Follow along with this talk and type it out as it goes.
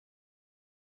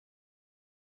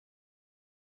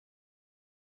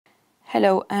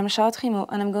Hello, I'm Charlotte Rimaud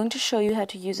and I'm going to show you how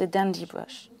to use a dandy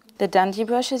brush. The dandy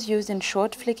brush is used in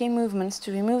short flicking movements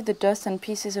to remove the dust and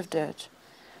pieces of dirt.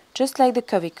 Just like the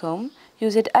covey comb,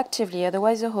 use it actively,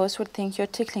 otherwise the horse would think you're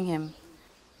tickling him.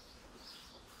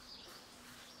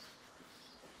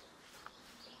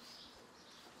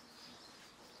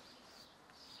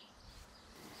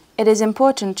 It is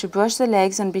important to brush the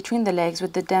legs and between the legs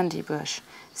with the dandy brush,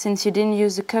 since you didn't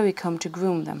use the covey comb to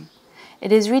groom them.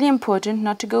 It is really important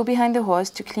not to go behind the horse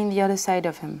to clean the other side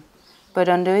of him, but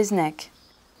under his neck.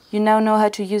 You now know how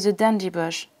to use a dandy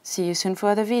brush. See you soon for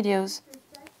other videos.